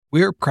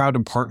We are proud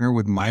to partner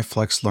with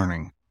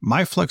MyFlexLearning.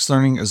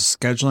 MyFlexLearning is a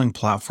scheduling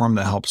platform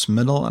that helps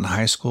middle and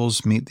high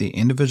schools meet the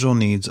individual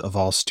needs of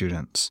all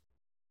students.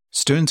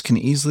 Students can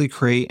easily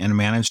create and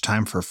manage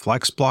time for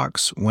flex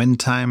blocks, win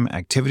time,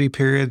 activity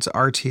periods,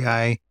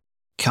 RTI,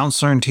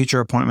 counselor and teacher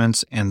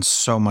appointments, and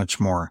so much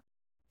more.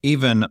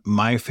 Even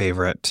my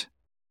favorite,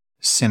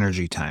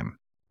 synergy time.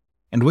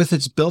 And with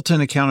its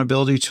built-in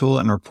accountability tool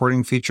and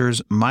reporting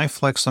features,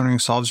 MyFlexLearning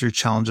solves your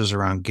challenges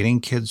around getting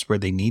kids where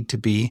they need to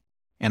be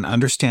and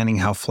understanding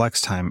how flex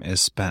time is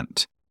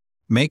spent.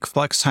 Make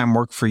flex time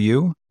work for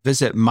you.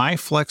 Visit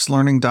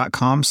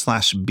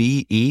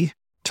myflexlearning.com/BE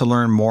to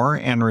learn more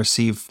and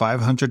receive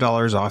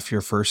 $500 off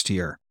your first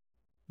year.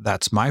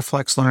 That's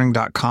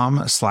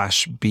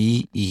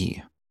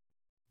myflexlearning.com/BE.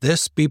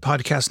 This B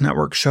Podcast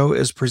Network show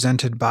is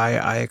presented by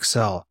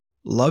IXL.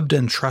 Loved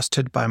and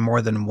trusted by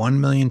more than 1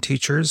 million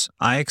teachers,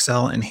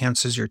 IXL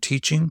enhances your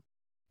teaching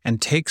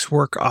and takes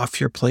work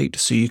off your plate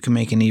so you can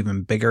make an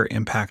even bigger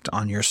impact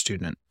on your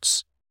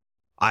students.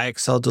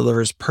 IXL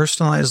delivers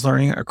personalized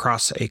learning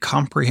across a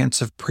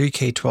comprehensive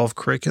pre-K-12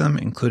 curriculum,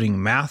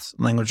 including math,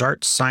 language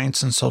arts,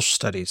 science, and social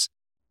studies,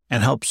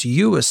 and helps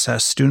you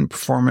assess student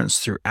performance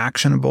through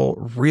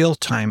actionable,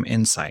 real-time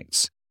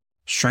insights.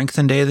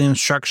 Strengthen daily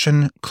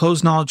instruction,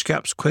 close knowledge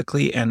gaps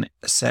quickly, and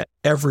set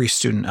every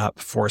student up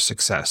for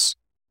success.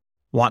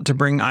 Want to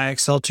bring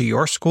IXL to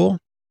your school?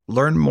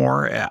 Learn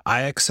more at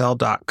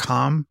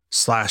ixl.com/BE.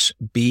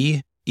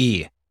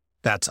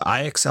 That's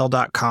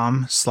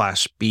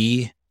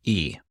ixl.com/BE.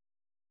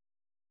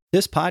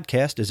 This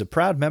podcast is a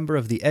proud member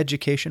of the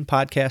Education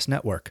Podcast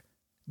Network.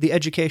 The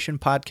Education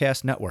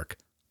Podcast Network.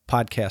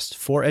 Podcasts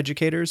for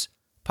educators,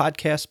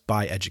 podcasts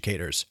by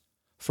educators.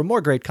 For more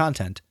great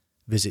content,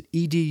 visit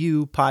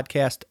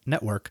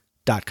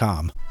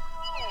edupodcastnetwork.com.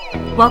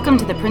 Welcome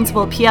to the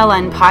Principal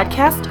PLN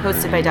podcast,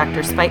 hosted by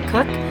Dr. Spike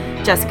Cook,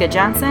 Jessica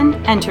Johnson,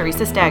 and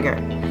Theresa Stagger.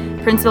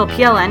 Principal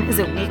PLN is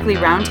a weekly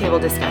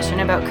roundtable discussion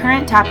about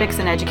current topics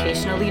in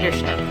educational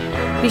leadership.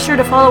 Be sure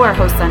to follow our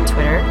hosts on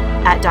Twitter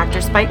at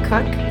Dr. Spike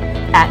Cook,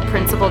 at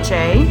Principal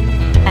J,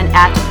 and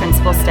at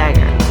Principal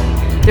Stagger.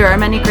 There are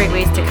many great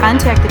ways to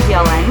contact the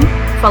PLN.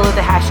 Follow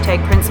the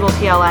hashtag Principal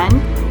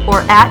PLN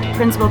or at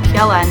Principal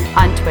PLN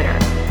on Twitter.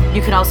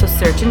 You can also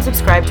search and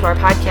subscribe to our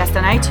podcast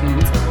on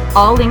iTunes.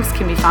 All links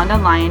can be found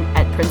online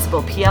at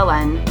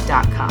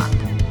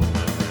principalpln.com.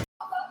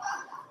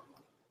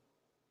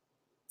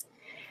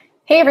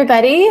 Hey,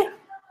 everybody.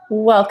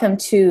 Welcome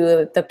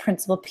to the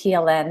Principal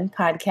PLN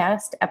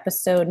podcast,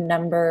 episode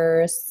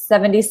number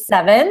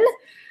 77.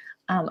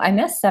 I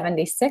missed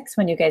 76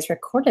 when you guys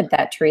recorded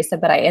that, Theresa,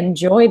 but I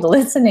enjoyed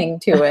listening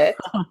to it.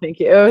 Oh, thank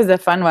you. It was a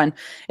fun one.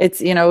 It's,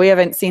 we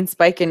haven't seen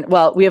Spike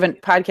we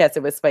haven't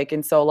podcasted with Spike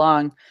in so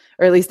long,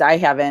 or at least I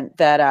haven't,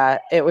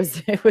 that it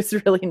was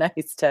really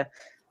nice to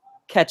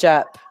catch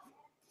up.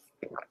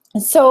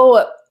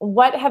 So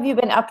what have you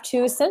been up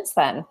to since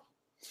then?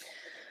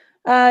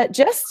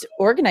 Just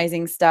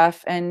organizing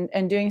stuff and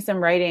doing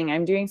some writing.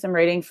 I'm doing some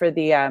writing for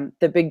the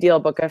Big Deal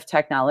Book of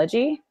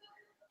Technology.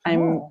 I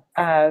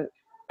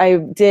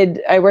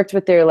worked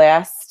with their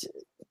last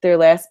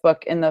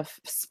book in the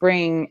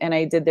spring, and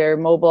I did the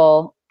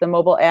mobile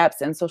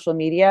apps and social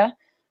media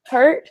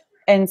part.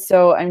 And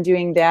so I'm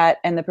doing that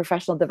and the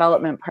professional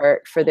development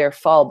part for their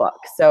fall book.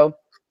 So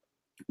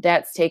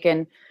that's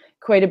taken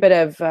quite a bit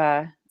of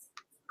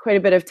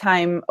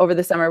time over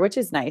the summer, which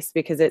is nice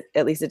because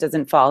at least it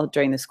doesn't fall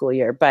during the school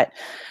year. But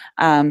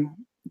that,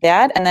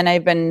 and then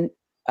I've been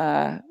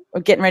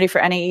getting ready for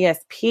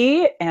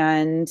NAESP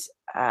and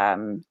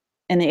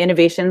in the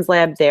innovations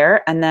lab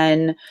there, and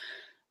then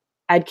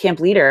EdCamp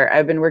Leader.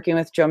 I've been working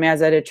with Joe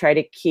Mazza to try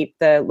to keep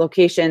the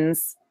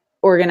locations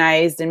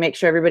organized and make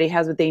sure everybody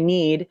has what they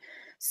need.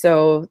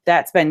 So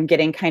that's been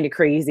getting kind of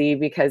crazy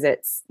because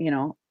it's,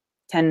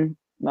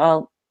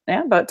 about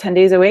 10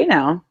 days away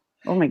now.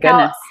 Oh my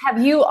goodness. Now, have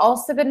you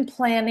also been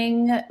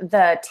planning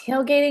the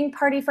tailgating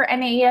party for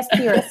NAESP,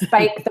 or is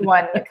Spike the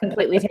one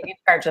completely taking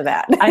charge of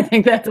that? I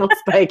think that's all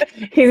Spike.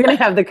 He's going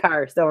to have the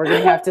car, so we're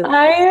going to have to.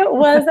 I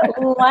was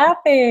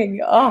laughing.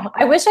 Oh,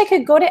 I wish I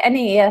could go to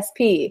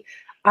NAESP.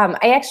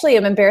 I actually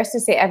am embarrassed to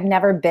say I've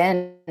never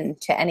been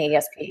to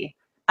NAESP.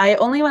 I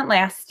only went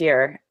last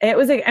year. It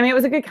was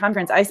a good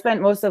conference. I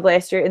spent most of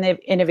last year in the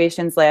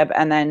innovations lab,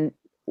 and then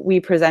we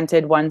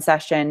presented one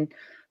session,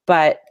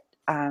 but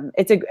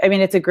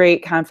it's a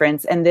great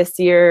conference. And this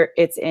year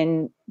it's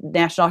in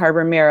National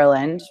Harbor,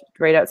 Maryland,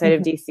 right outside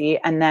of DC.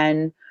 And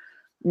then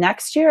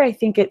next year, I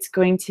think it's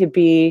going to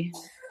be,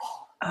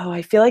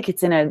 I feel like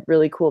it's in a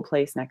really cool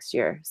place next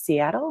year.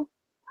 Seattle?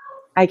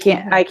 I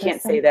can't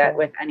say that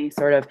with any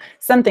sort of,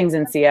 something's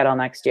in Seattle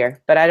next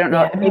year, but I don't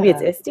know. Yeah. Maybe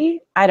it's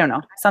ISTE. I don't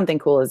know. Something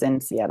cool is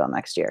in Seattle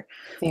next year.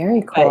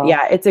 Very cool. But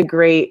yeah, it's a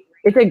great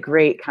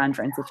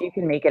conference. If you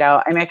can make it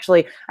out.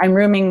 I'm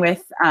rooming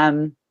with,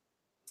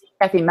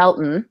 Kathy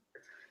Melton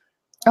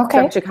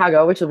from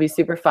Chicago, which will be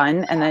super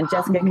fun. And then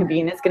Jessica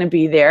Cabeen is going to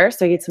be there.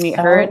 So I get to meet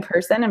her in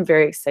person. I'm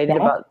very excited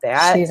about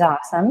that. She's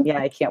awesome. Yeah,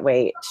 I can't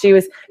wait. She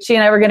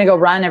and I were going to go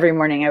run every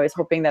morning. I was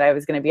hoping that I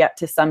was going to be up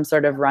to some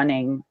sort of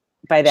running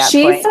by that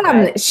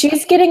point.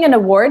 She's getting an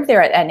award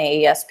there at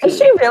NAESP. Is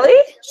she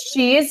really?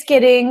 She's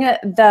getting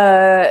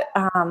the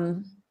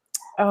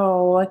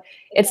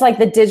it's like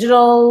the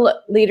Digital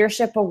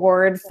Leadership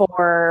Award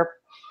for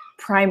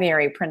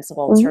primary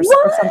principals or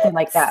something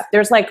like that.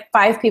 There's like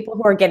 5 people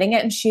who are getting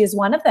it, and she is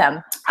one of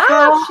them.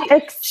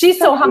 She's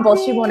so humble,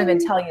 she won't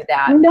even tell you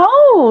that.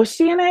 No,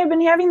 she and I have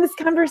been having this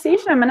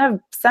conversation. I'm going to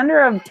send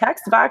her a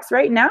text box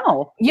right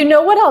now. You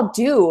know what I'll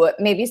do,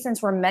 maybe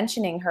since we're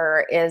mentioning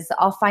her, is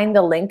I'll find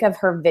the link of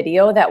her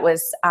video that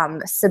was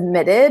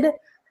submitted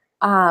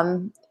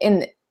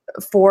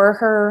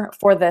for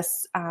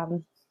this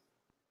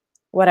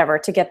whatever,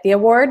 to get the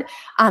award.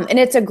 And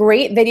it's a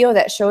great video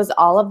that shows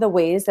all of the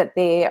ways that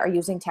they are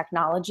using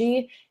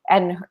technology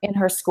and in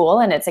her school,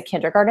 and it's a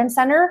kindergarten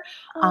center.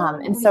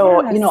 And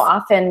so, yes.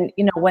 Often,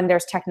 when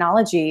there's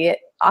technology,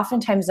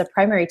 oftentimes the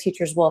primary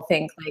teachers will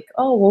think like,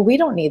 oh, well, we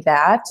don't need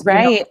that.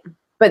 Right.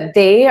 But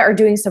they are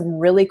doing some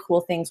really cool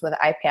things with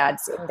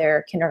iPads in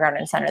their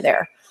kindergarten center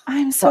there.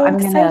 I'm so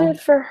excited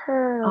for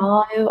her.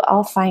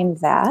 I'll find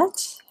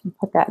that and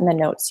put that in the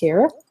notes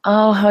here.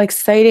 Oh, how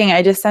exciting.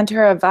 I just sent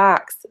her a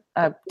text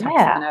one,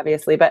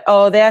 obviously, but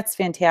that's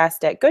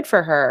fantastic. Good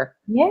for her.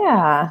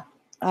 Yeah.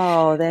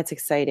 Oh, that's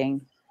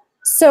exciting.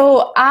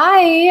 So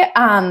I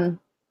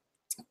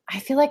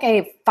feel like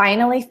I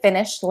finally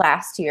finished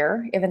last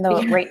year, even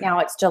though right now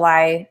it's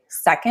July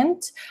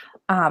 2nd.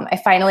 I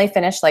finally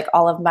finished like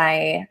all of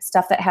my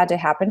stuff that had to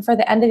happen for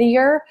the end of the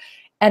year.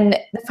 And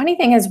the funny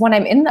thing is, when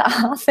I'm in the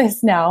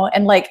office now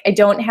and like I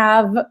don't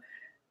have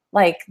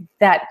like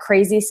that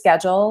crazy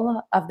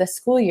schedule of the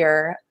school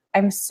year,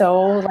 I'm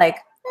so like,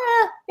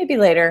 maybe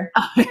later.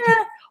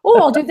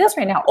 I'll do this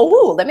right now.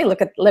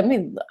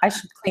 I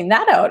should clean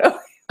that out.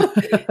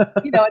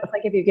 It's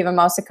like if you give a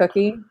mouse a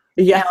cookie.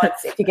 Yeah.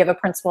 It's if you give a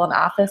principal an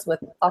office with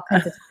all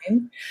kinds of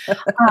time.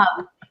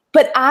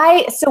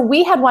 So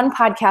we had one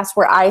podcast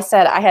where I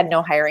said I had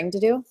no hiring to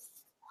do.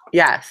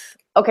 Yes.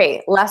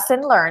 Okay,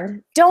 lesson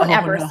learned. Don't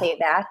ever say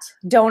that.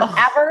 Don't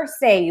ever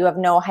say you have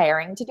no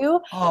hiring to do.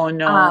 Oh,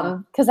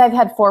 no. Because I've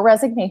had 4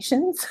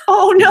 resignations.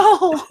 Oh,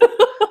 no.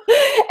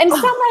 And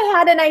some I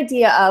had an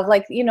idea of,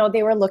 like,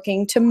 they were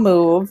looking to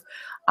move.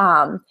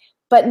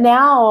 But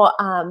now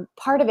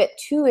part of it,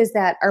 too, is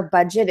that our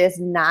budget is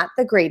not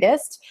the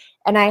greatest.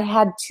 And I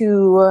had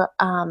to,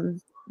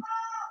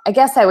 I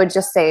guess I would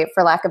just say,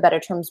 for lack of better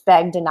terms,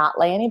 beg to not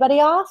lay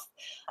anybody off.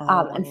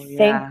 And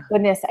thank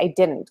goodness I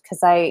didn't,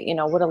 because I,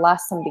 would have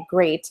lost somebody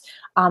great.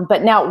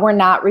 But now we're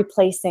not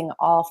replacing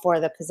all 4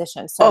 of the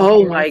positions.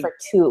 So I'm for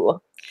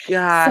 2.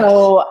 Yeah.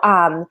 So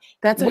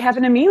that's what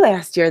happened to me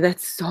last year.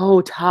 That's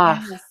so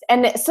tough. Yes.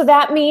 And so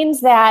that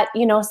means that,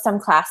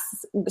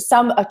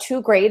 some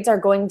 2 grades are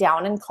going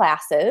down in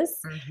classes.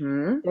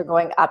 Mm-hmm. They're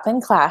going up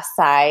in class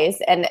size.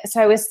 And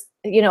so I was,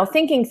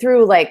 thinking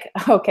through like,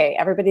 okay,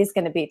 everybody's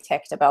going to be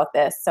ticked about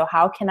this. So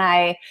how can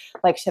I,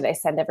 should I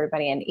send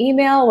everybody an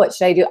email? What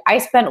should I do? I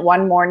spent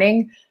one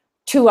morning,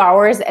 2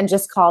 hours, and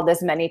just called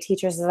as many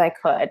teachers as I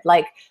could.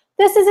 Like,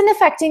 this isn't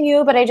affecting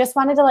you, but I just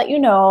wanted to let you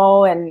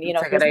know, and,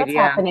 here's what's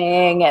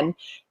happening, and,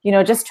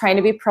 just trying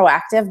to be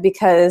proactive,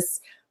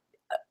 because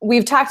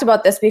we've talked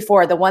about this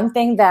before. The one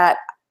thing that,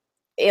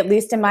 at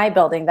least in my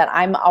building, that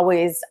I'm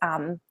always,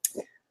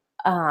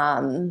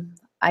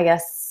 I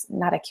guess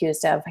not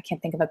accused of, I can't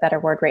think of a better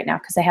word right now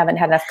because I haven't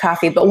had enough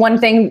coffee. But one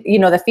thing,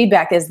 the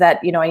feedback is that,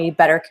 I need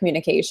better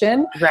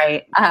communication.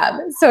 Right.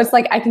 So it's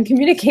like I can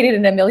communicate it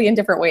in a million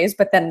different ways,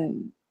 but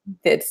then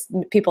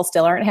people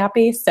still aren't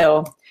happy.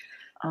 So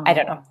I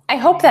don't know. I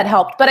hope that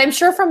helped. But I'm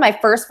sure from my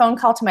first phone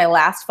call to my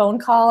last phone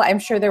call, I'm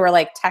sure there were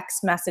like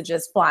text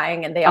messages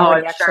flying, and they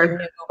already actually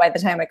knew by the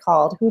time I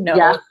called. Who knows?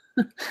 Yeah.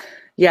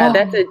 Yeah,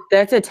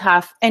 that's a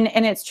tough, and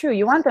it's true.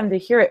 You want them to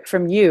hear it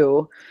from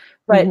you.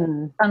 But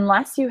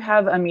unless you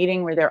have a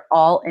meeting where they're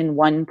all in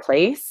one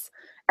place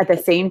at the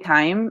same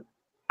time,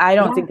 I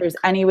don't think there's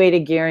any way to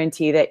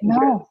guarantee that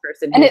you're the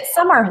person. And it's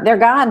summer. They're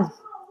gone.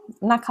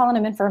 I'm not calling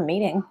them in for a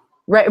meeting.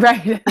 Right.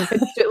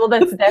 Well,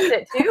 that's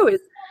it too.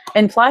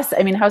 And plus,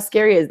 I mean, how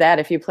scary is that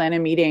if you plan a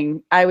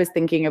meeting? I was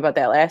thinking about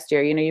that last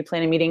year. You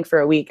plan a meeting for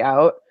a week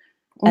out,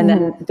 and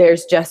then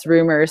there's just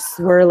rumors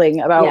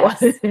swirling about what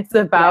it's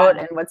about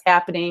and what's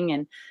happening.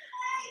 And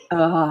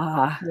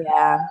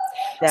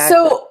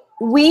so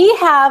we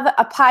have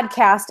a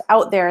podcast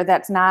out there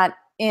that's not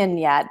in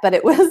yet, but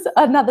it was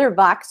another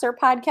Voxer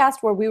podcast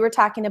where we were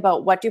talking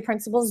about what do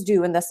principals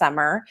do in the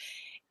summer,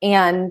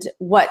 and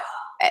what,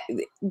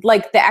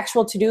 like, the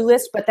actual to-do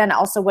list, but then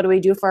also what do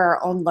we do for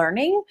our own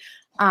learning.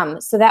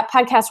 So that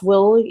podcast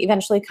will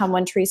eventually come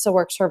when Theresa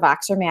works her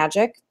Voxer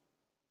magic.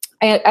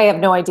 I have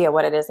no idea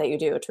what it is that you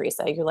do,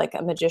 Theresa. You're like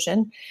a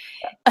magician.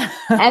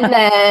 And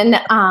then,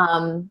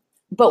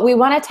 but we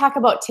want to talk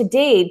about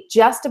today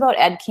just about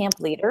EdCamp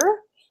Leader,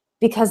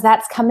 because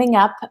that's coming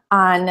up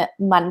on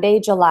Monday,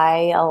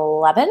 July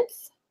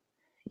 11th.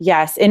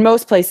 Yes. In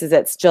most places,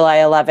 it's July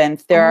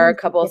 11th. There are a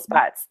couple of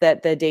spots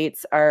that the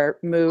dates are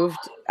moved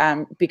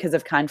because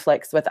of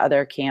conflicts with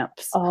other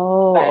camps.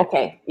 Oh,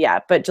 okay. Yeah.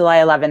 But July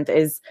 11th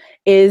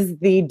is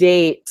the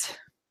date.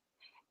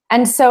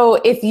 And so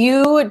if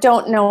you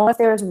don't know if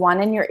there's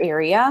one in your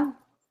area,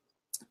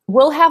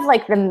 we'll have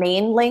like the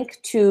main link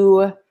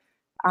to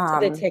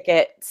the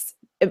tickets.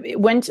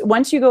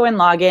 Once you go and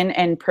log in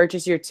and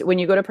purchase when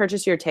you go to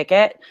purchase your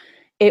ticket,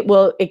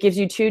 it gives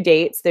you 2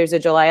 dates. There's a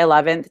July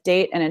 11th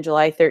date and a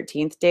July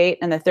 13th date.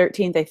 And the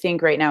 13th, I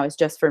think right now is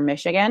just for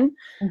Michigan,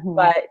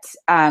 but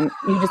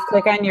you just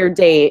click on your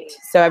date.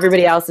 So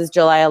everybody else is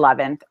July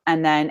 11th.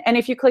 And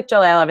if you click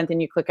July 11th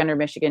and you click under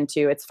Michigan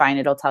too, it's fine.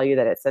 It'll tell you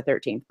that it's the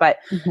 13th, but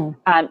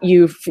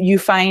you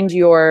find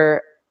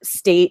your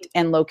state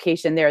and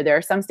location there. There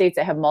are some states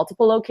that have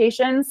multiple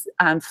locations.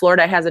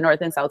 Florida has a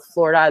North and South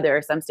Florida. There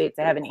are some states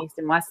that have an East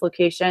and West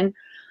location,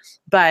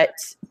 but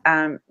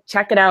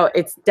check it out.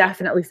 It's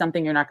definitely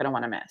something you're not going to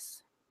want to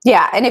miss.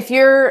 Yeah. And if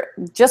you're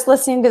just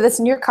listening to this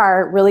in your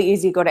car, really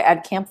easy, go to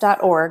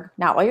EdCamp.org,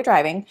 not while you're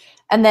driving.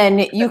 And then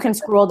you can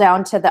scroll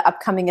down to the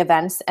upcoming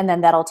events, and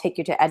then that'll take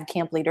you to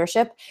EdCamp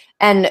Leadership.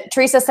 And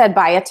Theresa said,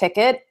 buy a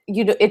ticket.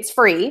 It's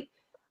free.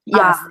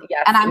 Yes.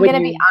 And I'm going to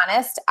be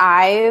honest,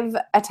 I've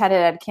attended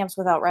ed camps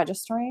without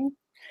registering.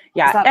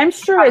 Yeah, I'm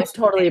sure it's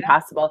totally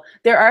possible.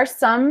 There are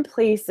some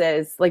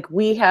places like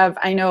we have,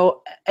 I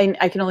know, and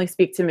I can only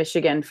speak to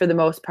Michigan for the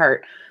most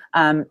part,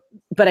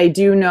 but I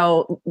do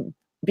know,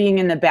 being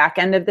in the back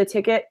end of the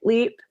ticket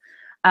leap,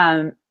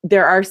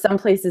 there are some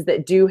places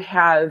that do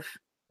have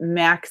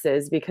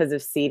maxes because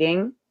of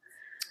seating.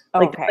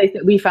 Like the place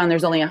that we found,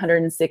 there's only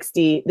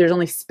 160, there's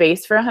only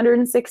space for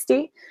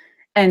 160.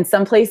 And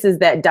some places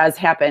that does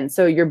happen.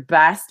 So your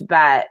best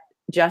bet,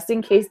 just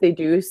in case they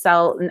do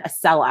sell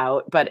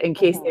out, but in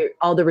case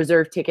all the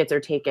reserve tickets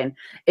are taken,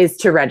 is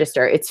to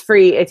register. It's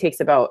free. It takes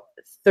about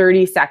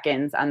 30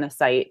 seconds on the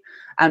site.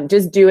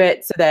 Just do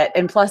it so that,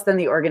 and plus then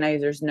the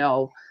organizers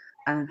know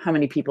how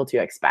many people to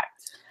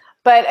expect.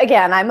 But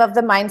again, I'm of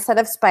the mindset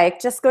of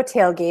Spike. Just go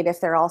tailgate if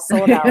they're all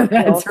sold out.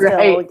 You'll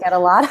still get a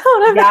lot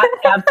out of it.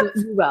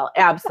 Absolutely. Well,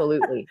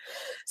 absolutely.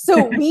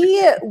 So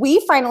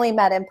we finally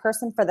met in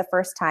person for the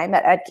first time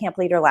at EdCamp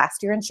Leader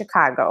last year in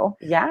Chicago.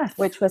 Yes.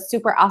 Which was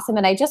super awesome.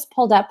 And I just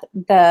pulled up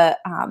the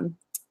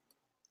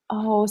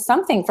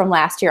something from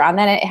last year on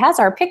that. It has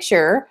our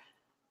picture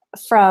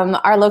from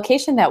our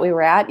location that we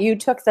were at. You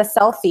took the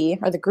selfie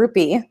or the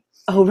groupie.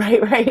 Oh, right.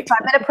 So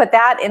I'm going to put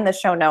that in the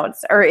show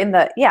notes or with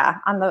the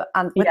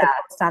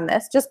post on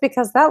this, just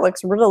because that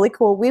looks really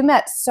cool. We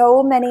met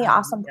so many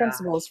awesome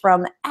principals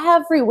from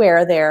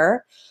everywhere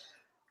there.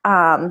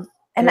 And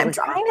I'm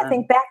trying to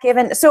think back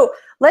so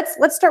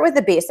let's start with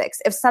the basics.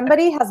 If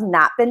somebody has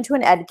not been to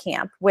an ed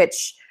camp,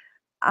 which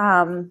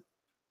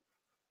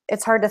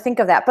it's hard to think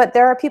of that, but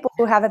there are people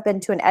who haven't been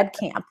to an ed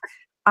camp.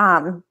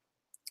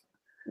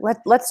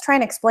 Let's try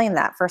and explain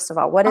that first of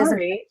all. What is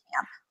an ed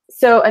camp?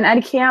 So an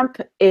ed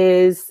camp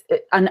is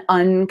an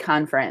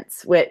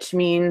unconference, which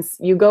means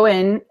you go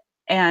in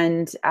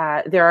and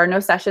there are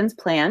no sessions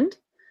planned.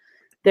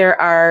 There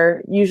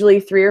are usually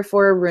 3 or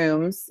 4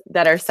 rooms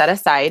that are set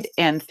aside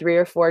and 3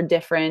 or 4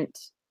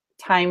 different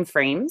time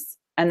frames.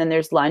 And then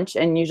there's lunch,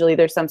 and usually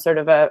there's some sort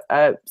of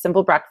a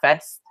simple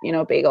breakfast,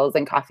 bagels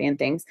and coffee and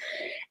things.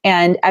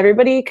 And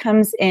everybody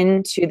comes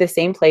into the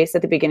same place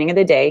at the beginning of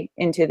the day,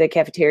 into the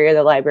cafeteria,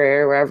 the library,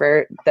 or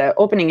wherever the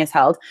opening is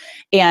held.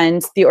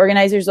 And the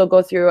organizers will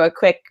go through a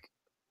quick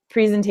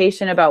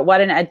presentation about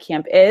what an ed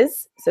camp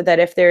is, so that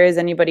if there is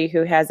anybody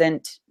who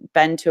hasn't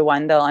been to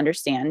one, they'll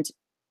understand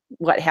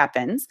what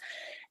happens.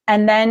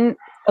 And then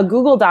a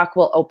Google Doc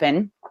will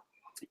open,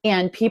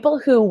 and people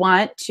who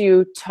want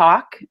to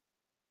talk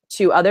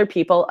to other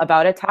people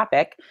about a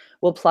topic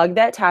will plug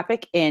that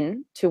topic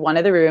in to one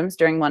of the rooms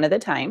during one of the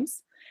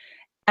times.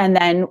 And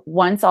then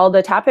once all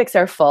the topics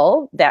are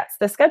full, that's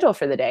the schedule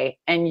for the day.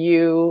 And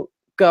you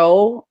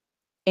go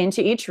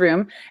into each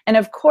room. And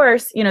of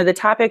course, the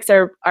topics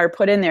are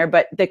put in there,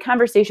 but the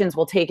conversations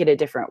will take it a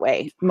different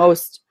way,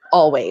 most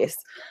always.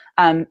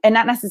 And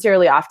not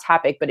necessarily off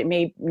topic, but it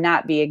may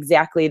not be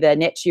exactly the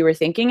niche you were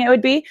thinking it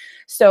would be.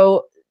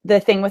 So the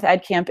thing with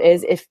EdCamp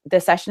is if the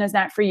session is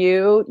not for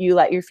you, you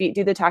let your feet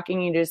do the talking,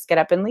 you just get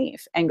up and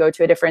leave and go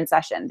to a different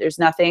session. There's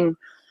nothing,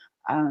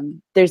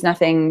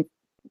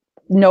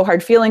 no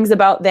hard feelings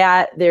about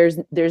that. There's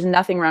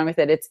nothing wrong with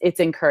it. It's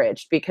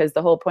encouraged, because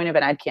the whole point of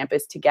an EdCamp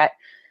is to get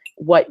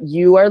what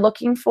you are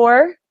looking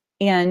for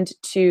and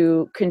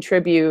to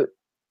contribute,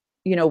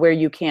 where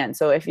you can.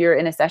 So if you're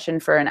in a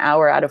session for an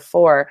hour out of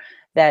 4,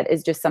 that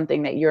is just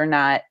something that you're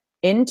not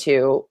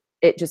into,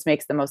 it just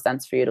makes the most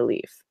sense for you to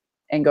leave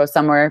and go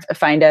somewhere,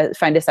 find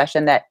a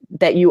session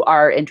that you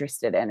are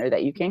interested in or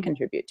that you can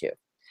contribute to.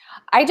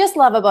 I just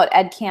love about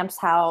ed camps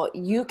how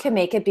you can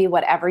make it be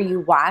whatever you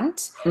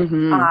want.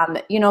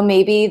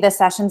 Maybe the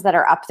sessions that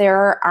are up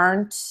there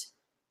aren't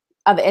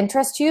of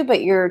interest to you,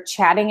 but you're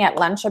chatting at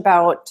lunch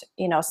about,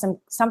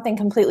 something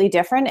completely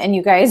different, and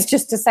you guys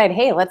just decide,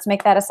 hey, let's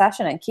make that a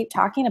session and keep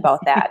talking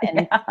about that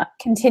and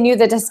continue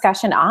the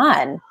discussion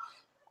on.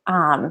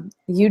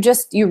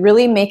 You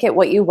really make it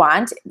what you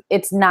want.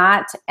 It's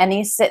not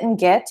any sit and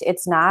get.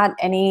 It's not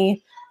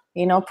any,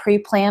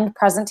 pre-planned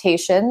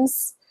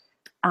presentations.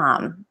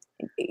 I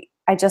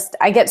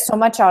get so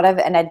much out of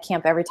an ed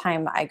camp every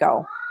time I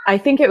go. I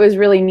think it was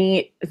really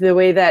neat the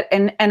way that,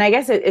 and I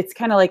guess it's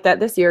kind of like that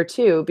this year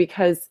too,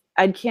 because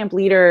EdCamp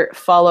Leader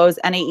follows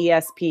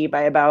NAESP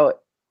by about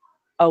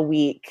a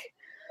week.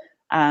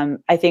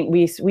 I think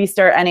we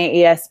start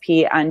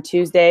NAESP on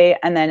Tuesday,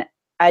 and then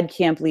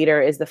EdCamp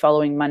Leader is the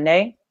following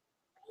Monday.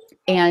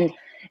 And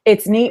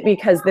it's neat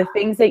because the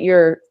things that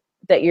you're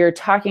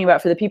talking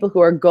about for the people who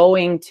are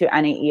going to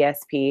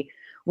NAESP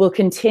will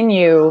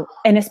continue,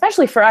 and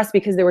especially for us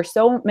because there were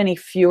so many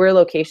fewer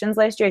locations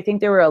last year. I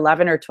think there were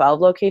 11 or 12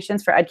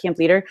 locations for EdCamp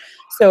Leader.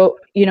 So,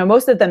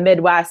 most of the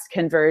Midwest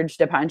converged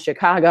upon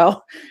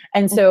Chicago.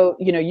 And so,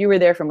 you were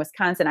there from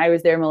Wisconsin. I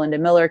was there. Melinda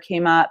Miller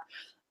came up.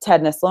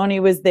 Ted Neslony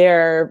was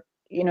there.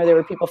 There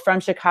were people from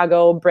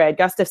Chicago. Brad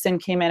Gustafson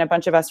came in. A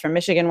bunch of us from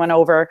Michigan went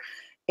over.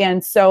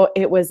 And so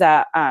it was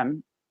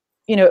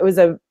it was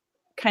a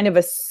kind of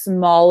a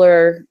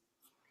smaller,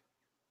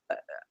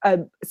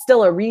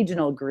 still a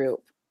regional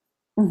group.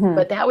 Mm-hmm.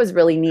 But that was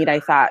really neat, I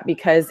thought,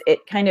 because it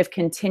kind of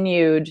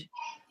continued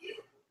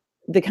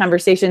the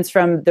conversations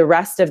from the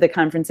rest of the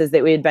conferences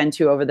that we had been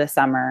to over the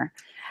summer.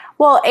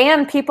 Well,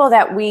 and people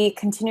that we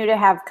continue to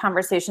have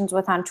conversations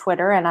with on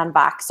Twitter and on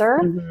Boxer.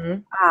 Mm-hmm.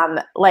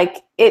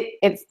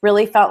 It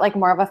really felt like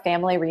more of a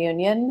family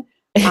reunion.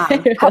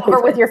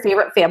 However, with your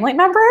favorite family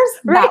members,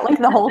 right. Not like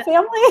the whole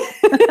family.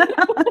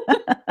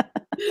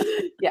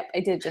 Yep, I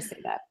did just say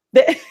that.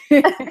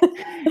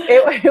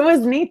 It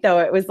was neat though.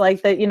 It was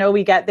like that,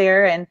 we got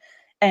there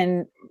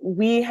and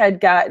we had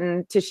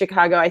gotten to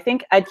Chicago. I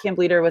think EdCamp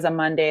Leader was a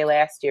Monday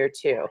last year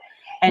too.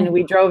 And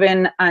we drove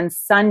in on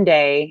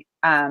Sunday.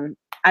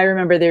 I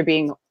remember there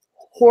being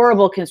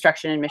horrible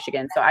construction in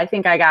Michigan. So I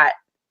think I got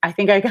to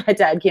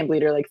EdCamp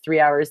Leader like 3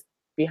 hours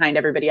behind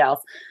everybody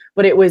else.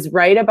 But it was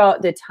right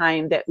about the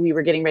time that we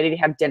were getting ready to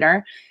have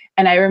dinner.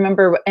 And I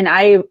remember,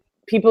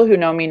 people who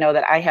know me know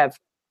that I have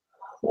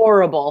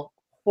horrible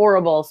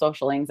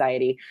social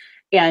anxiety.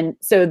 And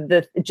so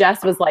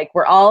Jess was like,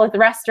 we're all at the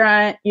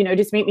restaurant,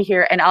 just meet me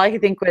here. And all I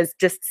could think was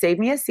just save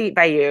me a seat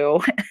by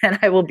you and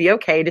I will be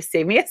okay. Just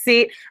save me a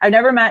seat. I've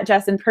never met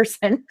Jess in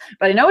person,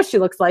 but I know what she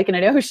looks like and I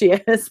know who she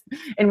is.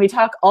 And we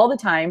talk all the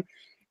time.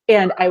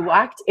 And I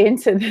walked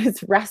into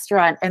this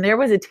restaurant and there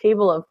was a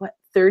table of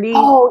 32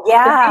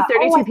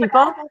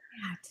 people.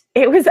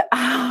 It was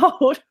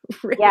outrageous.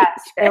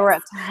 Yes, they were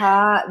a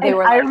ton.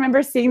 I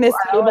remember seeing this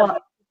table.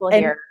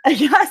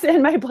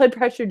 And my blood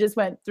pressure just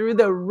went through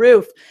the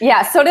roof.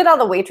 Yeah, so did all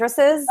the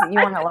waitresses. You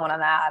weren't alone on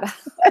that.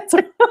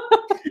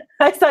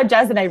 I saw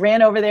Jess and I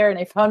ran over there and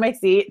I found my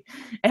seat.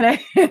 And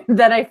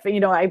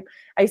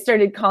I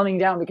started calming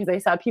down because I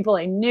saw people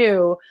I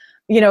knew,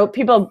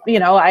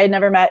 I had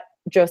never met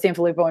Joe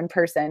Sanfilippo in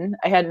person.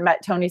 I hadn't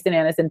met Tony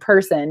Sinanis in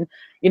person,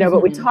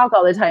 but we talk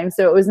all the time.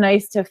 So it was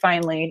nice to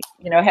finally,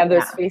 have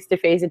those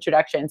face-to-face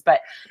introductions. But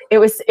it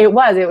was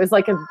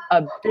like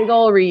a big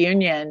old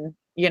reunion.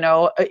 You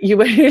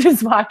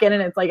just walk in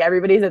and it's like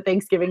everybody's at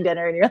Thanksgiving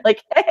dinner and you're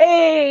like,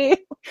 hey,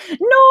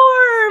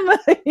 Norm,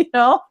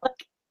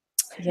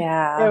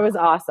 yeah, it was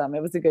awesome.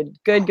 It was a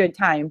good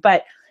time.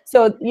 But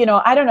so,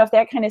 I don't know if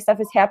that kind of stuff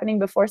is happening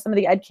before some of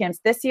the ed camps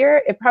this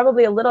year. It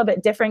probably a little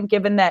bit different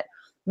given that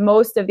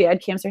most of the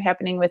ed camps are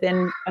happening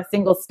within a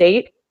single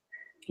state.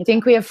 I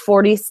think we have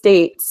 40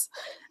 states.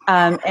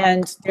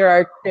 And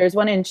there's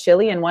one in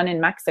Chile and one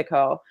in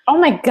Mexico. Oh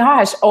my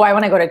gosh. Oh, I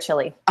want to go to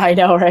Chile. I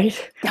know,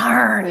 right?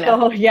 Darn.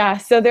 Oh yeah.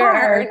 So there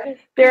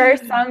are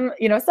some,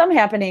 some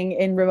happening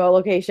in remote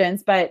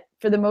locations, but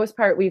for the most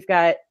part, we've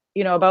got,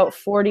 about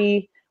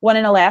 40, one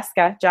in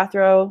Alaska.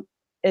 Jethro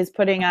is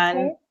putting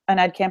on an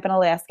ed camp in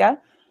Alaska.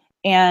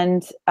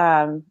 And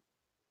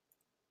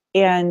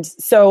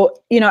so,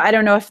 I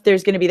don't know if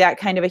there's going to be that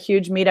kind of a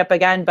huge meetup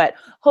again, but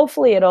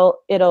hopefully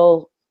it'll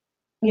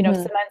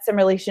cement some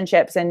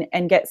relationships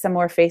and get some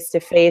more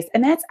face-to-face.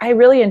 And I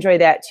really enjoy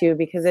that too,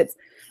 because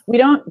we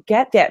don't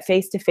get that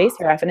face-to-face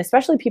very often,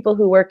 especially people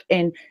who work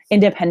in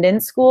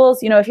independent schools.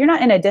 If you're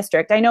not in a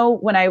district, I know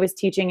when I was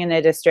teaching in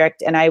a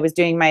district and I was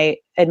doing my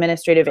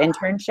administrative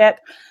internship,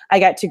 I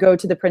got to go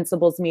to the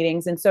principals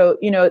meetings. And so,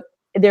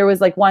 there was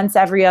like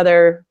every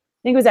other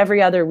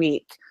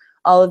week,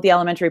 all of the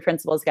elementary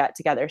principals got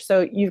together.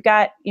 So you've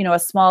got, a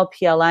small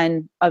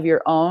PLN of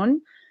your own,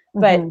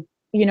 but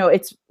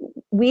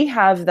we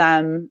have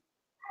them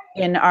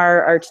in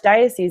our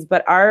archdiocese,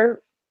 but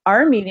our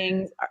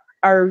meetings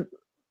are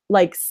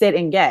like sit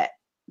and get,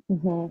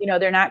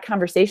 they're not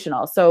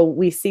conversational. So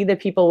we see the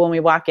people when we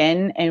walk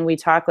in and we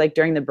talk like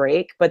during the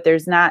break, but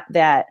there's not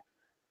that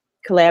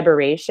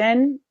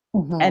collaboration.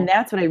 And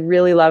that's what I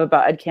really love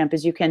about EdCamp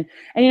is you can,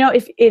 and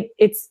if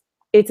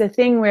it's a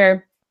thing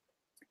where,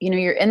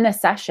 you're in the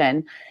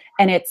session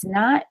and it's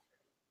not,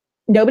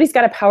 nobody's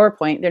got a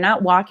PowerPoint. They're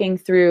not walking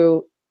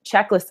through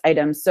checklist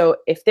items. So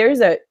if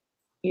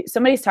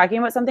somebody's talking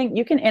about something,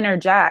 you can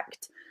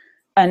interject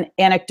an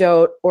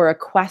anecdote or a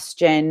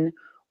question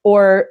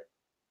or,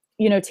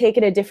 take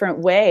it a different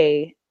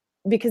way,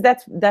 because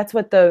that's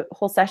what the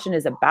whole session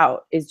is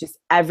about, is just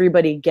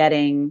everybody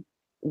getting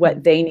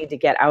what they need to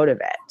get out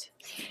of it.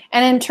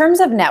 And in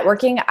terms of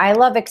networking, I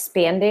love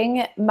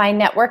expanding my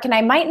network, and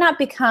I might not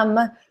become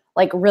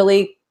like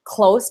really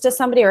close to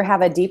somebody or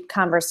have a deep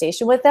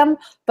conversation with them,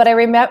 but I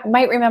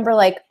might remember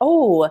like,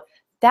 oh,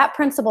 that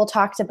principal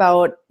talked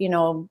about,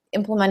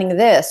 implementing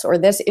this or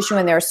this issue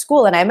in their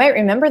school. And I might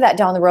remember that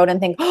down the road and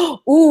think,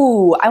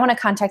 ooh, I want to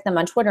contact them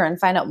on Twitter and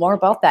find out more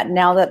about that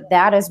now that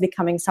that is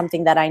becoming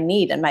something that I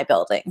need in my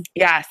building.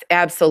 Yes,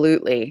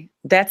 absolutely.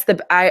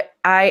 I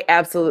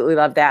absolutely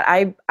love that.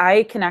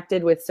 I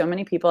connected with so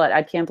many people at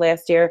EdCamp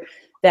last year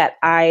that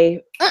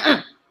I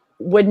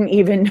wouldn't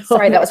even know.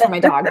 Sorry, that was for my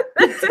dog.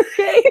 That's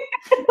okay.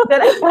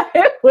 That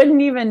I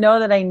wouldn't even know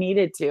that I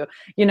needed to,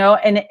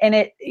 and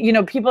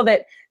it, people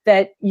that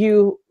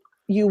you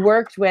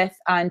worked with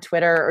on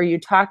Twitter or you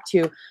talked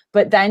to,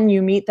 but then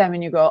you meet them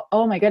and you go,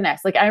 oh my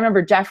goodness. Like I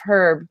remember Jeff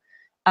Herb,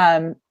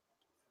 I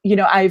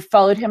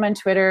followed him on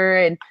Twitter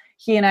and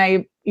he and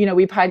I,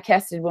 we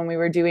podcasted when we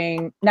were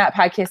not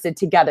podcasted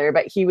together,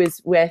 but he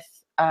was with,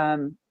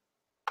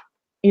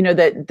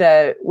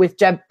 with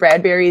Jeb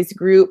Bradbury's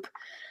group.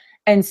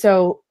 And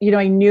so,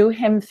 I knew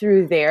him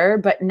through there,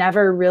 but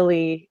never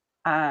really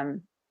had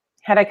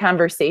a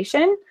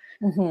conversation.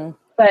 Mm-hmm.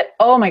 But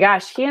oh my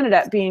gosh, he ended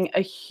up being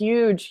a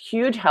huge,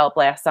 huge help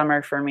last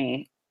summer for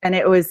me. And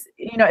it was,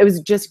 it was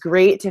just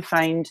great to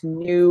find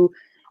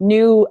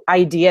new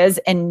ideas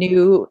and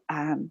new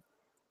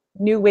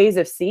ways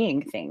of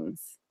seeing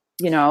things,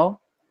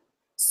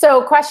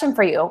 So question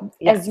for you,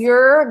 Yes. As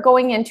you're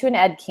going into an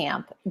ed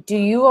camp, do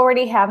you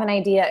already have an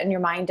idea in your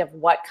mind of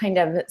what kind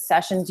of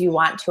sessions you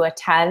want to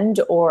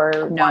attend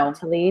or want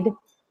to lead?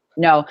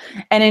 No.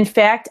 And in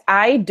fact,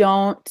 I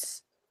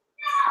don't.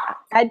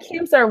 Ed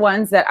camps are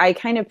ones that I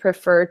kind of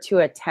prefer to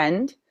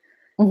attend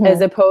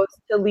as opposed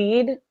to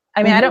lead.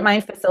 I mean, I don't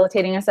mind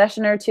facilitating a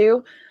session or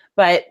two,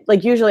 but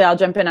like usually I'll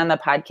jump in on the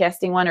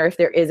podcasting one, or if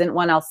there isn't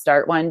one, I'll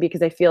start one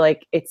because I feel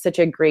like it's such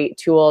a great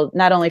tool,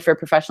 not only for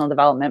professional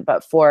development,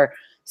 but for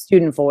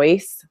student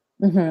voice.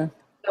 Mm-hmm.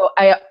 So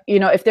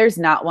if there's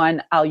not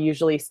one, I'll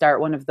usually start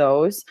one of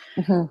those.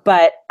 Mm-hmm.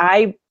 But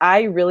I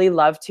really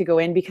love to go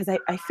in because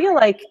I feel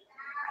like,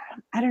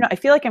 I don't know, I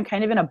feel like I'm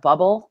kind of in a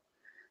bubble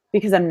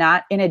because I'm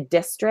not in a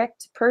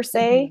district per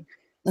se.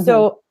 Mm-hmm.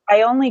 So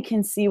I only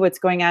can see what's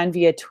going on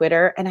via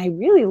Twitter. And I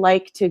really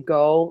like to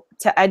go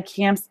to ed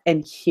camps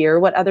and hear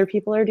what other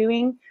people are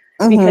doing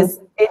because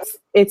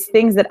it's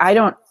things that I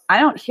don't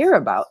hear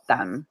about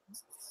them,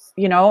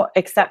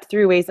 except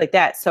through ways like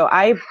that. So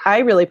I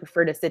really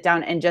prefer to sit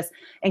down and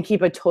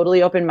keep a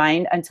totally open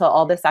mind until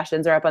all the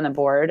sessions are up on the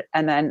board.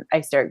 And then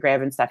I start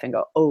grabbing stuff and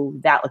go, oh,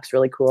 that looks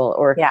really cool.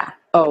 Or,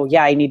 oh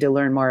yeah, I need to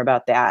learn more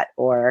about that.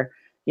 Or,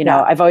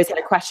 I've always had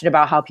a question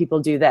about how people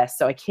do this.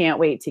 So I can't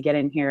wait to get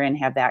in here and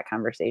have that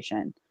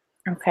conversation.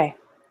 Okay.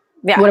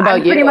 Yeah. What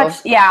about you?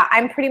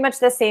 I'm pretty much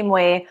the same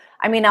way.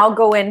 I mean, I'll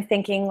go in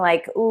thinking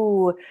like,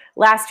 ooh,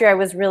 last year I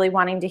was really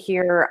wanting to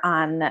hear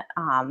on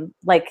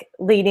like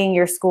leading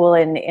your school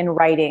in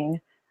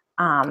writing.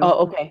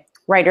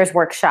 Writer's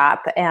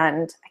workshop.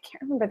 And I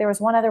can't remember, there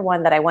was one other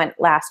one that I went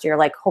last year,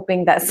 like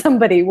hoping that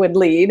somebody would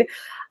lead.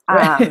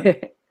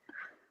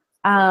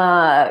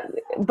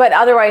 But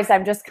otherwise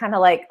I'm just kind of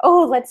like,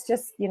 oh, let's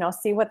just,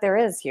 see what there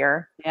is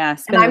here. Yeah.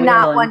 And I'm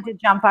not one to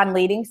jump on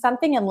leading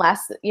something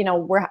unless,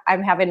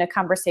 I'm having a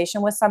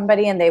conversation with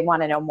somebody and they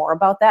want to know more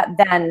about that.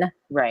 Then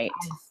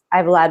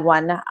I've led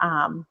one.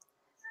 I'm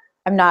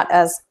not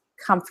as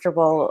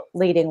comfortable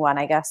leading one,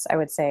 I guess I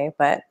would say,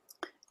 but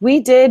we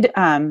did,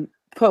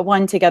 put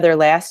one together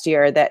last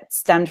year that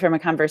stemmed from a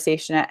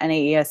conversation at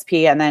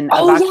NAESP, and then a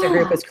Voxer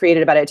group was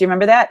created about it. Do you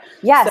remember that?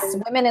 Yes,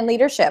 so, Women in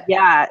Leadership.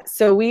 Yeah.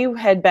 So we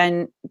had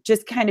been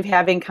just kind of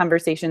having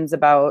conversations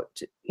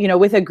about,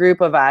 with a group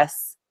of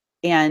us,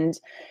 and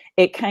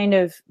it kind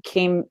of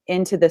came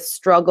into the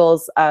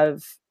struggles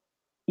of,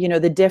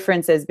 the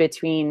differences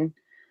between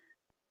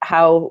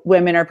how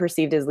women are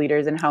perceived as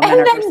leaders and how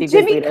men are perceived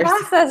as leaders. And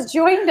then Jimmy Casas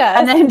joined us.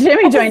 And then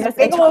Jimmy joined us.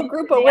 Big old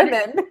group of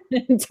women.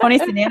 Tony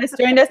Sinanis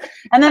joined us.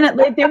 And then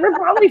there were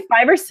probably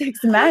 5 or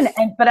 6 men.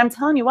 But I'm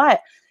telling you what,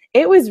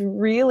 it was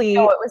really...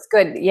 Oh, it was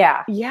good.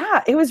 Yeah.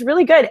 Yeah, it was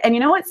really good. And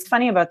what's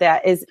funny about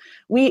that is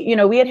we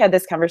had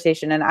this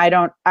conversation, and I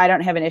don't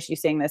have an issue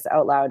saying this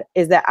out loud,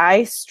 is that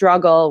I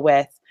struggle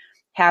with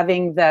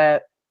having the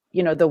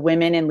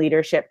women in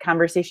leadership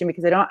conversation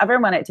because I don't ever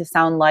want it to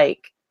sound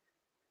like,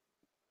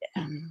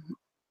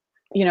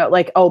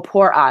 like, oh,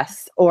 poor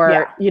us,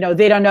 or,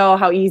 they don't know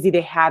how easy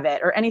they have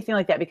it or anything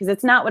like that, because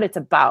it's not what it's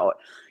about.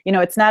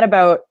 It's not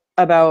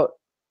about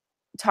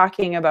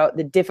talking about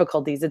the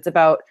difficulties. It's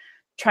about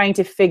trying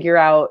to figure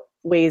out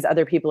ways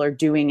other people are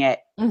doing it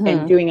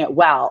and doing it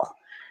well.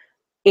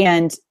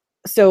 And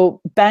so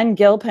Ben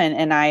Gilpin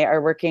and I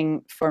are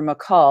working for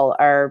McCall,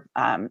 our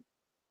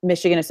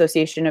Michigan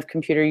Association of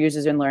Computer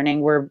Users and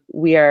Learning, where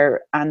we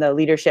are on the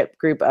leadership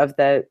group of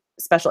the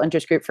special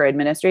interest group for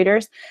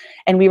administrators.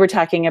 And we were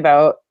talking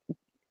about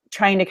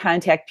trying to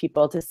contact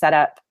people to set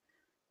up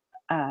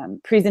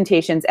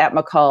presentations at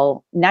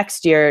McCall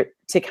next year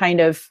to kind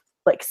of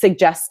like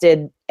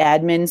suggested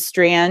admin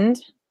strand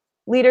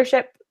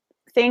leadership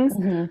things.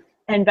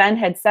 And Ben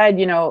had said,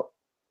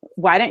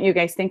 why don't you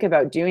guys think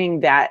about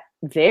doing that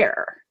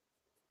there?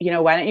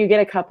 Why don't you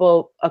get a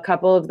couple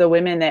of the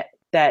women that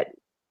that,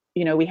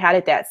 we had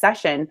at that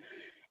session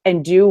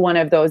and do one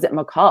of those at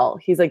McCall.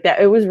 He's like, that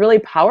it was really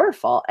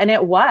powerful. And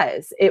it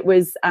was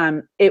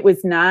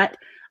not,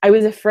 I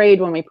was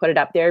afraid when we put it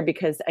up there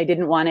because I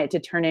didn't want it to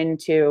turn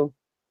into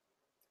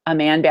a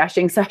man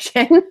bashing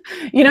session,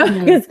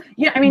 because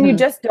you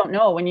just don't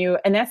know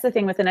and that's the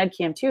thing with an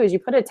EdCamp too, is you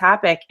put a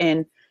topic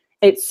and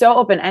it's so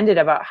open-ended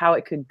about how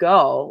it could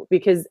go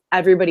because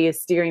everybody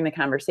is steering the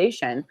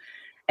conversation.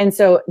 And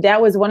so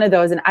that was one of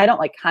those, and I don't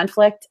like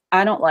conflict.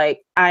 I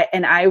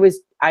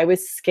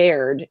was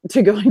scared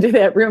to go into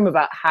that room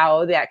about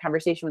how that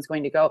conversation was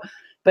going to go.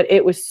 But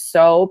it was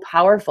so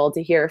powerful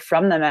to hear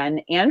from the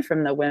men and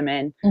from the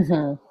women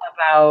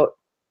about,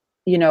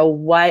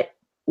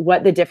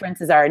 what the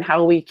differences are and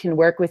how we can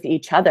work with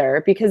each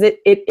other, because it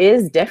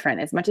is different.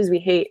 As much as we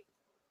hate,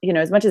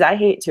 as much as I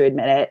hate to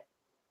admit it,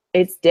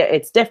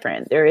 it's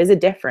different. There is a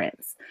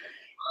difference.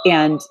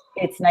 And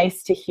it's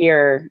nice to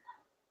hear,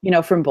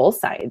 from both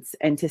sides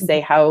and to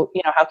say how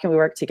can we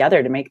work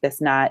together to make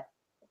this not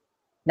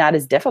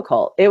as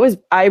difficult.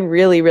 I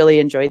really, really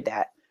enjoyed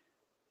that.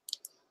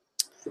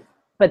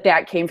 But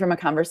that came from a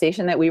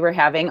conversation that we were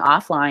having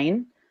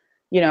offline,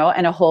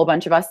 and a whole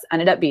bunch of us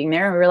ended up being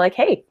there and we were like,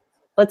 hey,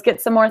 let's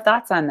get some more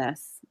thoughts on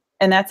this.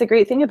 And that's a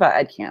great thing about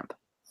EdCamp.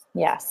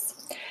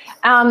 Yes.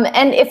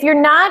 And if you're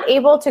not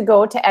able to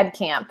go to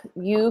EdCamp,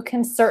 you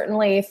can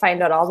certainly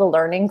find out all the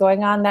learning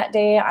going on that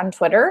day on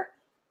Twitter.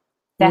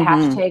 The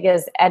hashtag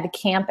is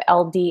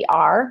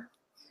EdCamPLdr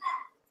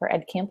for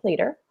EdCamp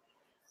Leader.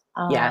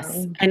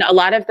 Yes. And a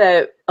lot of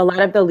the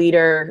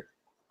leader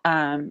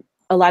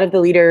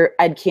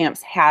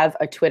EdCamps have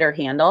a Twitter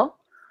handle.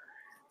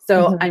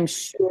 So I'm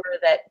sure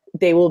that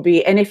they will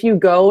be, and if you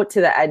go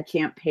to the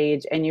EdCamp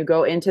page and you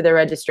go into the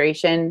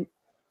registration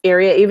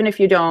area, even if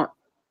you don't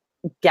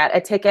get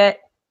a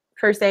ticket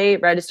per se,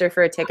 register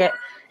for a ticket,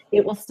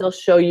 it will still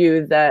show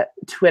you the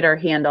Twitter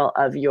handle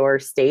of your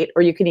state,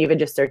 or you can even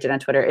just search it on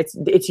Twitter.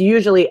 It's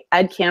usually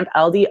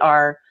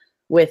EdCamPLdr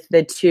with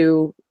the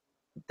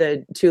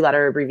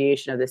two-letter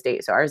abbreviation of the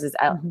state. So ours is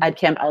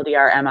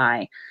EdCamPLdr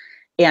MI,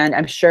 and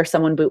I'm sure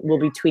someone will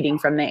be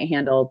tweeting from that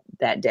handle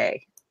that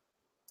day.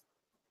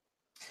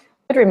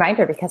 Good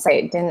reminder, because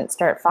I didn't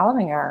start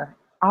following our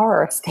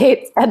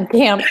state's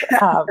EdCamp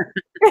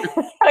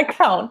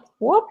account.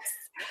 Whoops.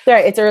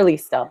 Sorry, it's early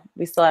still.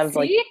 We still have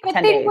 10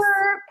 days.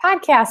 We're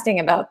podcasting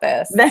about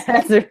this.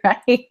 That's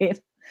right.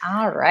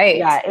 All right.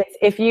 Yeah,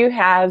 if you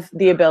have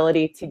the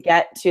ability to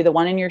get to the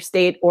one in your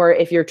state, or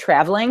if you're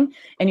traveling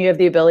and you have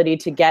the ability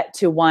to get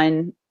to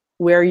one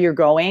where you're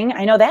going.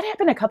 I know that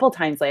happened a couple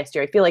times last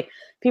year. I feel like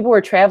people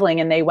were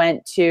traveling and they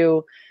went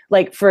to,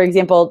 like, for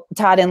example,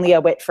 Todd and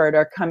Leah Whitford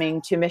are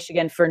coming to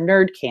Michigan for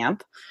Nerd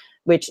Camp,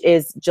 which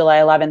is July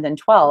 11th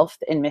and 12th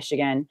in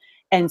Michigan.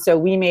 And so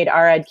we made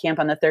our EdCamp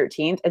on the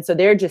 13th. And so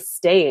they're just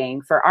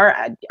staying for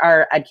our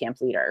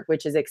EdCamp Leader,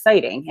 which is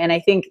exciting. And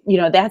I think,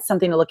 that's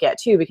something to look at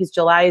too, because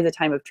July is a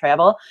time of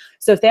travel.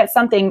 So if that's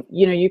something,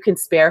 you can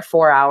spare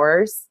 4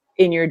 hours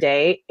in your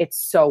day, it's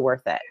so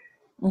worth it.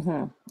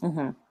 Mm-hmm.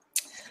 Mm-hmm.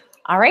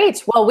 All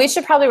right. Well, we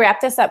should probably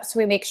wrap this up so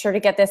we make sure to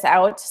get this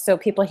out so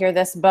people hear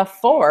this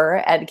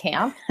before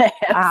EdCamp.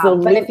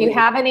 Absolutely. But if you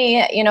have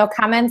any,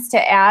 comments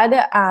to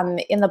add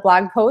in the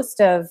blog post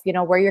of,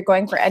 where you're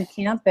going for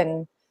EdCamp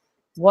and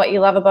what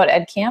you love about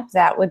EdCamp,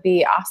 that would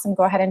be awesome.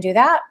 Go ahead and do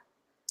that.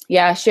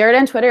 Yeah. Share it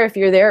on Twitter if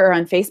you're there, or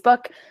on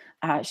Facebook.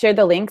 Share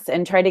the links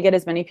and try to get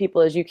as many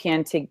people as you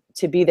can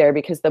to be there,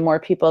 because the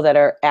more people that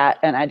are at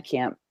an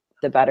EdCamp,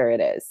 the better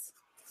it is.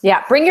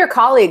 Yeah. Bring your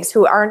colleagues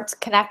who aren't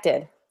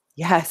connected.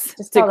 Yes.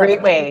 It's a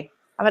great way.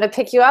 I'm going to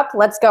pick you up.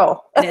 Let's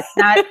go. And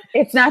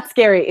it's not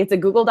scary. It's a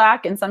Google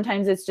Doc, and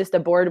sometimes it's just a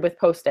board with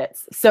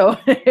Post-its. So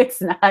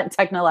it's not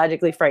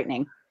technologically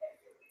frightening.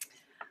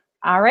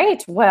 All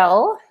right.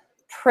 Well,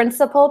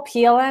 Principal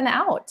PLN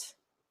out.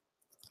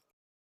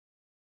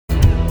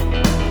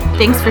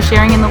 Thanks for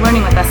sharing in the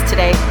learning with us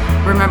today.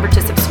 Remember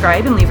to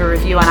subscribe and leave a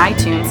review on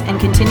iTunes, and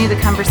continue the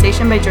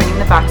conversation by joining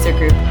the Voxer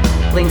group.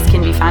 Links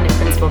can be found at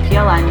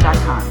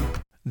principalpln.com.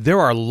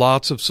 There are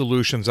lots of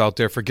solutions out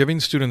there for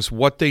giving students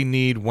what they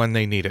need when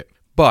they need it.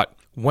 But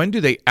when do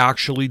they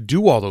actually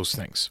do all those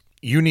things?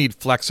 You need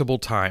flexible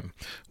time.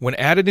 When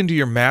added into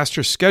your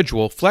master's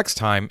schedule, Flex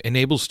Time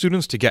enables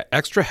students to get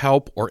extra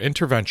help or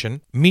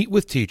intervention, meet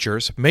with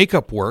teachers, make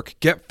up work,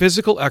 get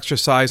physical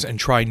exercise, and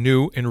try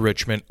new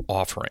enrichment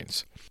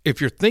offerings.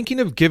 If you're thinking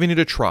of giving it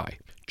a try,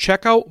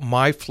 check out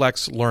My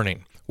Flex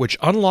Learning, which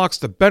unlocks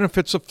the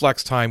benefits of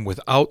Flex Time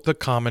without the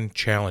common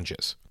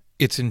challenges.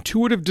 Its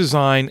intuitive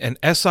design and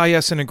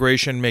SIS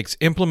integration makes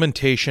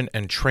implementation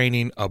and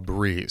training a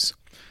breeze.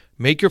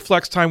 Make your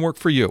Flex Time work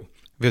for you.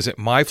 Visit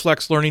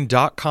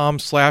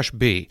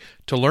myflexlearning.com/B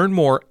to learn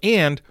more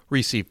and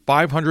receive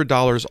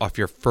 $500 off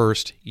your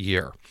first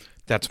year.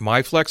 That's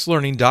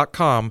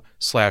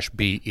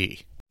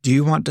myflexlearning.com/BE. Do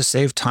you want to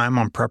save time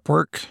on prep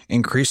work,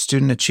 increase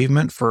student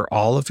achievement for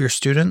all of your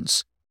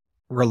students,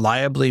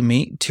 reliably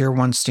meet Tier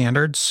 1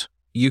 standards?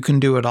 You can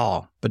do it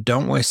all, but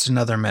don't waste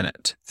another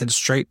minute. Head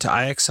straight to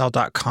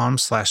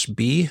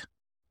IXL.com/B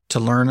to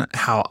learn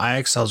how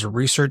IXL's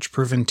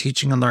research-proven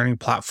teaching and learning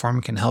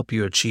platform can help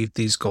you achieve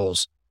these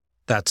goals.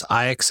 That's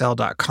IXL.com/BE.